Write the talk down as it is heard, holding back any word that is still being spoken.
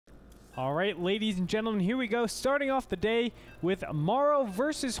All right, ladies and gentlemen, here we go. Starting off the day with Morrow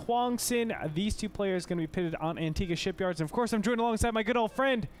versus Hwangsin. These two players going to be pitted on Antiga Shipyards. And of course, I'm joined alongside my good old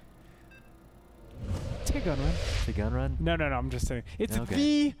friend. Take a gun run. The gun run? No, I'm just saying. It's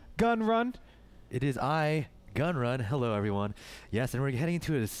the gun run. It is Gun Run. Hello, everyone. Yes, and we're heading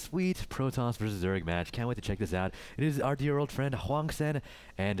into a sweet Protoss versus Zerg match. Can't wait to check this out. It is our dear old friend Hwangsin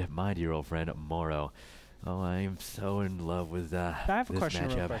and my dear old friend Morrow. Oh, I'm so in love with I have a question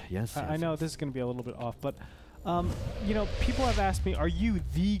real quick. Yes, I know this is going to be a little bit off, but you know, people have asked me, "Are you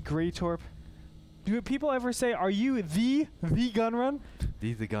the Grey Torp?" Do people ever say, "Are you the gun run?"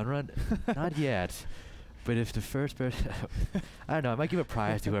 The gun run? Not yet. But if the first person, I don't know, I might give a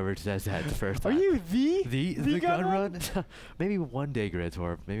prize to whoever says that the first time. Are you the gun run? Maybe one day, Grey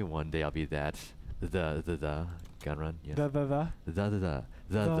Torp. Maybe one day I'll be that. The gun run. Yes.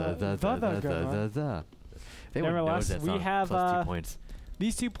 The. Nevertheless, we have plus 2 points.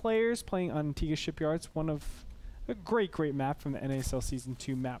 These two players playing on Antiga Shipyards, one of a great map from the NASL Season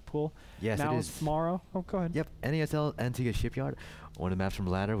 2 map pool. Yes, now it is. Morrow. Oh, go ahead. Yep, NASL Antiga Shipyard. One of the maps from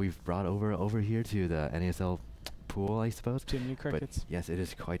Ladder we've brought over here to the NASL pool, I suppose. Jiminy Crickets. But yes, it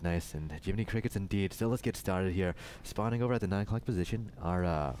is quite nice, and Jiminy Crickets indeed. So let's get started here. Spawning over at the 9 o'clock position,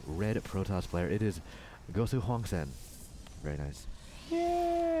 our red Protoss player. It is Gosu Hwangsin. Very nice.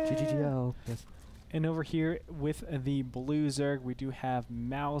 Yay! GGGL. Yes. And over here with the blue Zerg, we do have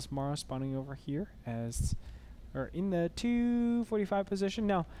Mal's Morrow spawning over here as, or in the 245 position.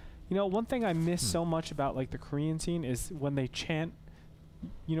 Now, you know, one thing I miss so much about like the Korean scene is when they chant.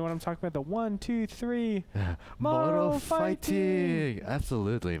 You know what I'm talking about? The 1, 2, 3. Morrow fighting!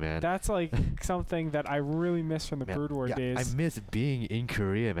 Absolutely, man. That's like something that I really miss from the Brood War days. I miss being in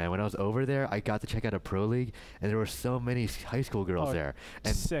Korea, man. When I was over there, I got to check out a pro league, and there were so many high school girls there.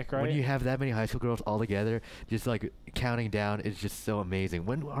 And sick, right? When you have that many high school girls all together, just like counting down, it's just so amazing.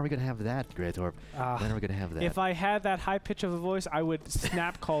 When are we gonna have that, Grey Torp? When are we gonna have that? If I had that high pitch of a voice, I would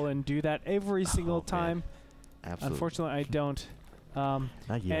snap call and do that every single time. Absolutely. Unfortunately, I don't.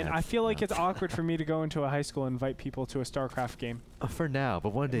 Not yet. And I feel like it's awkward for me to go into a high school and invite people to a StarCraft game. For now,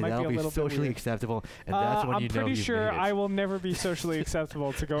 but one day that'll be socially acceptable, and that's when you know you've made it. I'm pretty sure I will never be socially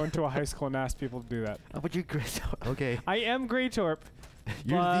acceptable to go into a high school and ask people to do that. Oh, but you're Grey Torp. Okay. I am Grey Torp.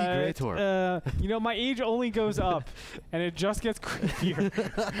 You're the Grey Torp. You know, my age only goes up, and it just gets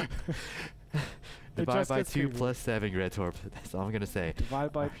creepier. Divide by 2 plus 7, Grey Torp. That's all I'm gonna say.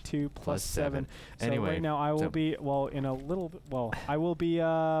 Divide by 2 plus 7. So anyway, right now I will be, well, in a little bit, well, I will be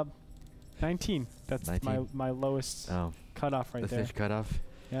 19. That's 19? my lowest cutoff right there. That's the cutoff?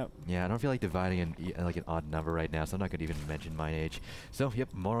 Yep. Yeah, I don't feel like dividing like an odd number right now, so I'm not gonna even mention my age. So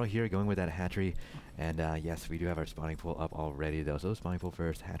yep, Morrow here going with that hatchery, and yes, we do have our spawning pool up already though. So spawning pool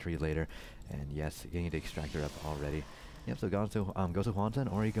first, hatchery later, and yes, getting the extractor up already. Yep, so goes to Hwangsin,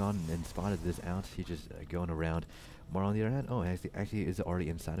 already gone and spotted this out. He's just going around. Morrow on the other hand, oh, actually is already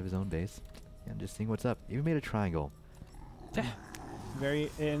inside of his own base. Yeah, I'm just seeing what's up. Even made a triangle.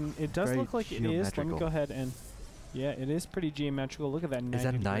 And it does look like it is. Let me go ahead and, yeah, it is pretty geometrical. Look at that 90 Is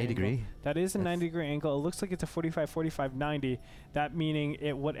that a 90 degree? That is a 90 degree angle. It looks like it's a 45, 45, 90. That meaning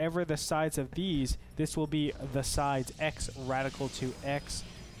whatever the sides of these, this will be the sides X radical to X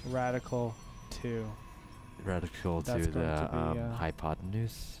radical to. Radical to the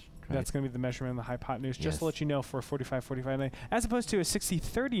hypotenuse. Right? That's going to be the measurement of the hypotenuse. Just to let you know, for 45, 45, 90, as opposed to a 60,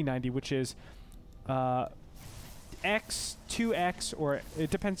 30, 90, which is X, 2X, or it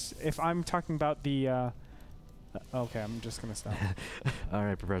depends if I'm talking about the... okay, I'm just going to stop. All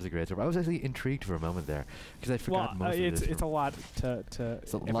right, Professor Grey Torp. I was actually intrigued for a moment there because I forgot most of this. It's a lot to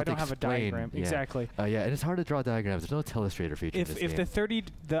if I don't have a diagram. Yeah. Exactly. Yeah, and it's hard to draw diagrams. There's no telestrator feature in this game. If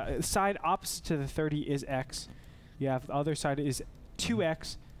the side opposite to the 30 is X, you have the other side is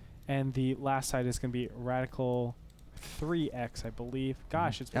 2X, and the last side is going to be radical 3X, I believe.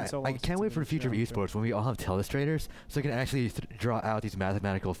 Gosh, it's been so long. I can't wait for the future of eSports when we all have telestrators, so I can actually draw out these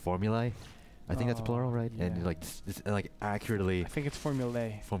mathematical formulae. I think that's plural, right? Yeah. And like accurately. I think it's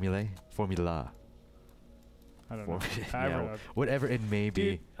formulae. Formula. I don't know. Yeah, whatever it may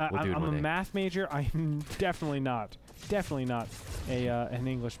be. I'm a math major. I'm definitely not an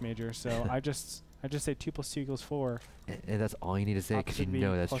English major. So I just say 2 plus 2 equals 4. And that's all you need to say because you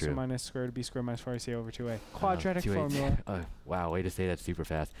know that's true. Plus or minus square root of b squared minus 4ac over 2a. Quadratic formula. Wow, way to say that super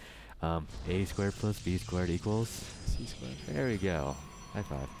fast. A squared plus b squared equals c squared. There we go. High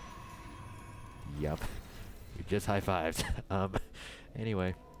five. Yup. We just high-fived.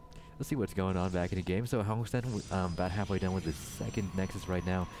 Anyway, let's see what's going on back in the game. So Hwangsin, about halfway done with the second Nexus right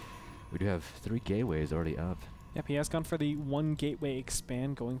now. We do have 3 gateways already up. Yep, he has gone for the 1 gateway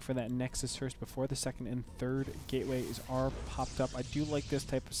expand, going for that Nexus first before the 2nd and 3rd gateways are popped up. I do like this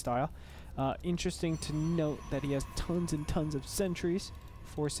type of style. Interesting to note that he has tons and tons of sentries,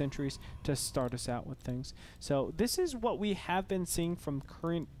 4 sentries, to start us out with things. So this is what we have been seeing from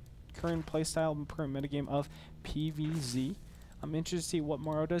current playstyle and current metagame of PvZ. I'm interested to see what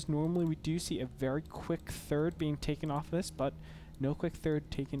Morrow does. Normally we do see a very quick 3rd being taken off this, but no quick 3rd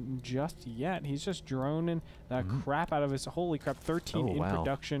taken just yet. He's just droning the crap out of his. Holy crap, 13 in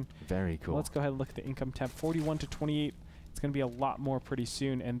production. Very cool. Let's go ahead and look at the income tab. 41 to 28. It's going to be a lot more pretty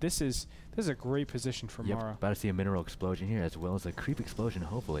soon, and this is a great position for Morrow. About to see a mineral explosion here, as well as a creep explosion,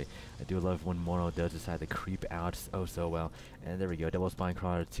 hopefully. I do love when Morrow does decide to creep out so well. And there we go, double spine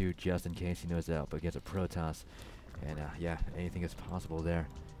crawler 2, just in case he knows that up against a Protoss. And yeah, anything is possible there.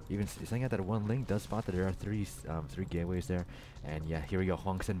 Even saying that 1 link does spot that there are 3 gateways there. And yeah, here we go,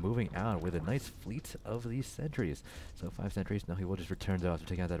 Hwangsin moving out with a nice fleet of these sentries. So 5 sentries, now he will just return those after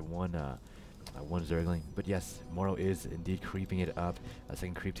taking out that one Zergling. But yes, Morrow is indeed creeping it up. A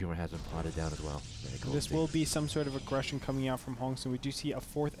second creep tumor has been plotted down as well. Cool. This will be some sort of aggression coming out from Hwangsin. We do see a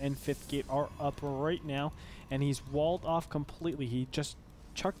 4th and 5th gate are up right now, and he's walled off completely. He just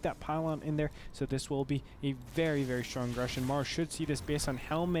chucked that pylon in there, so this will be a very, very strong aggression. Morrow should see this based on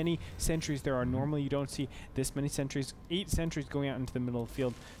how many sentries there are. Normally you don't see this many sentries, 8 sentries going out into the middle of the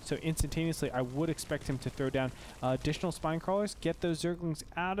field, so instantaneously I would expect him to throw down additional spine crawlers, get those Zerglings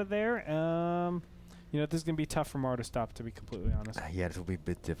out of there. You know, this is going to be tough for Morrow to stop, to be completely honest. Yeah, this will be a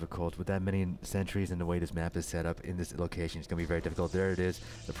bit difficult. With that many sentries and the way this map is set up in this location, it's going to be very difficult. There it is,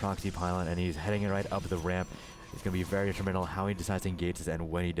 the proxy pylon, and he's heading it right up the ramp. It's going to be very instrumental how he decides to engage this and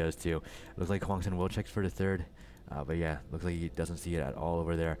when he does too. Looks like Hwangsin will check for the 3rd. But yeah, looks like he doesn't see it at all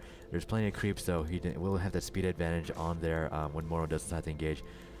over there. There's plenty of creeps, so he will have that speed advantage on there when Morrow does decide to engage.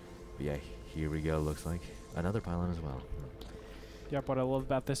 But yeah, here we go. Looks like another pylon as well. Yep, what I love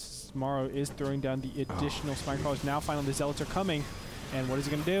about this is Morrow is throwing down the additional spine crawlers. Now finally the Zealots are coming. And what is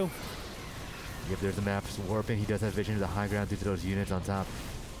he going to do? Yep, there's the map warping. He does have vision to the high ground due to those units on top.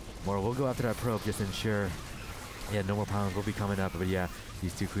 Morrow will go after that probe just to ensure. Yeah, no more pylons will be coming up, but yeah,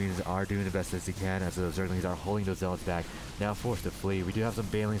 these 2 queens are doing the best as they can as those Zerglings are holding those Zealots back. Now forced to flee. We do have some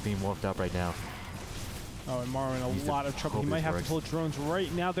Banelings being morphed up right now. Oh, and Morrow in a lot of trouble. He might have to pull drones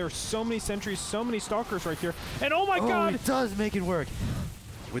right now. There are so many sentries, so many stalkers right here. And oh my god! He does make it work!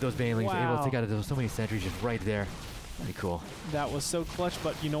 With those Banelings, able to take out so many sentries just right there. Pretty cool. That was so clutch,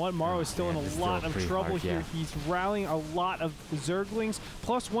 but you know what? Morrow is still in a lot of trouble here. Yeah. He's rallying a lot of Zerglings.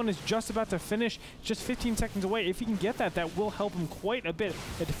 +1 is just about to finish, just 15 seconds away. If he can get that, that will help him quite a bit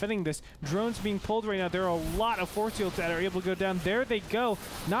at defending this. Drones being pulled right now. There are a lot of force fields that are able to go down. There they go.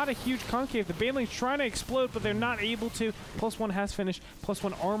 Not a huge concave. The Banelings trying to explode, but they're not able to. +1 has finished.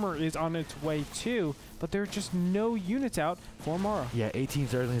 +1 armor is on its way too. But there are just no units out for Morrow. Yeah, 18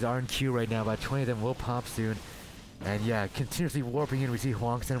 Zerglings are in queue right now. About 20 of them will pop soon. And yeah, continuously warping in. We see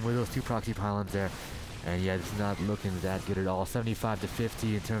Hwangsin with those 2 proxy pylons there. And yeah, it's not looking that good at all. 75 to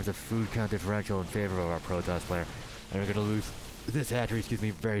 50 in terms of food count differential in favor of our Protoss player. And we're going to lose this hatchery,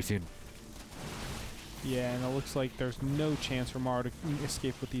 very soon. Yeah, and it looks like there's no chance for Morrow to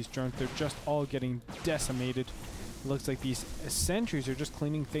escape with these drones. They're just all getting decimated. It looks like these sentries are just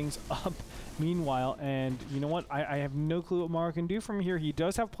cleaning things up meanwhile. And you know what? I have no clue what Morrow can do from here. He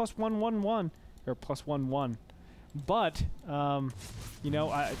does have +111, or +1-1. But, you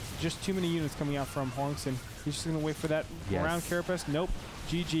know, just too many units coming out from Hwangsin. He's just going to wait for that round carapace. Nope.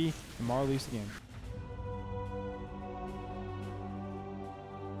 GG. And Morrow leaves the game.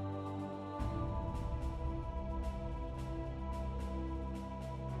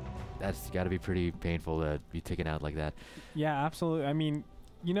 That's got to be pretty painful to be taken out like that. Yeah, absolutely. I mean,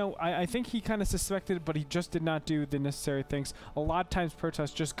 you know, I think he kind of suspected it, but he just did not do the necessary things. A lot of times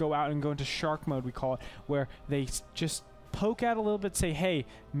Protoss just go out and go into shark mode, we call it, where they just poke out a little bit, say, hey,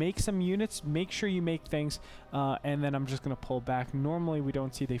 make some units, make sure you make things, and then I'm just going to pull back. Normally, we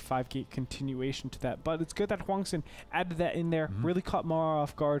don't see the 5-gate continuation to that, but it's good that Hwangsin added that in there, really caught Morrow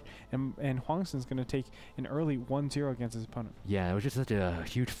off guard, and Hwangsin's going to take an early 1-0 against his opponent. Yeah, it was just such a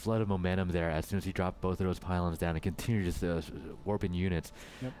huge flood of momentum there as soon as he dropped both of those pylons down and continued just warping units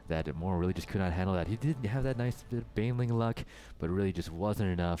that Morrow really just could not handle that. He did have that nice bit of Baneling luck, but really just wasn't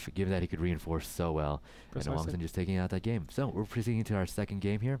enough, given that he could reinforce so well. Precisely. And Hwangsin just taking out that game. So we're proceeding to our second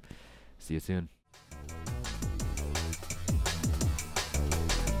game here. See you soon.